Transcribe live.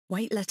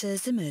White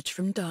letters emerge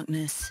from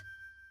darkness.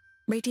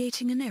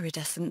 Radiating an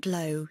iridescent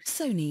glow,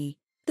 Sony.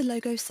 The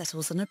logo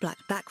settles on a black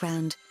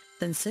background,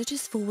 then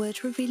surges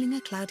forward, revealing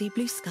a cloudy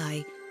blue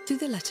sky through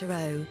the letter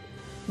O.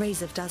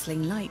 Rays of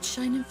dazzling light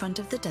shine in front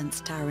of the dense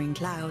towering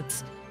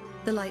clouds.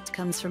 The light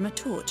comes from a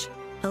torch,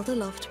 held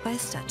aloft by a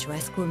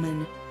statuesque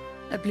woman.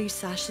 A blue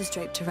sash is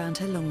draped around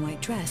her long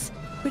white dress,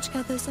 which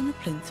gathers on a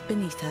plinth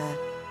beneath her.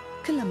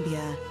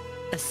 Columbia,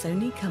 a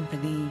Sony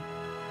company.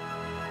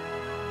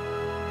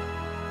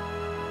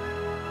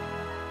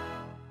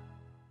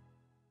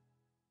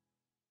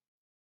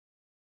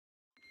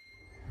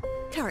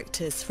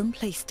 Characters from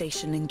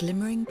PlayStation in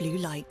glimmering blue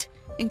light,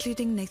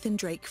 including Nathan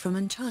Drake from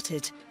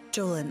Uncharted,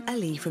 Joel and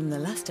Ellie from The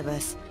Last of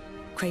Us,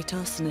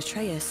 Kratos and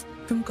Atreus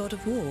from God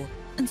of War,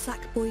 and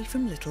Sackboy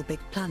from Little Big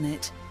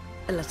Planet.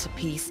 A letter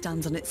P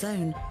stands on its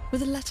own,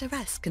 with a letter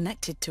S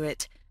connected to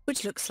it,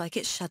 which looks like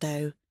its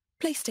shadow.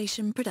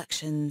 PlayStation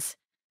Productions.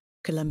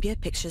 Columbia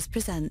Pictures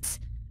presents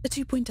a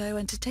 2.0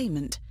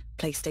 Entertainment,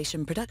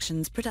 PlayStation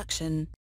Productions production.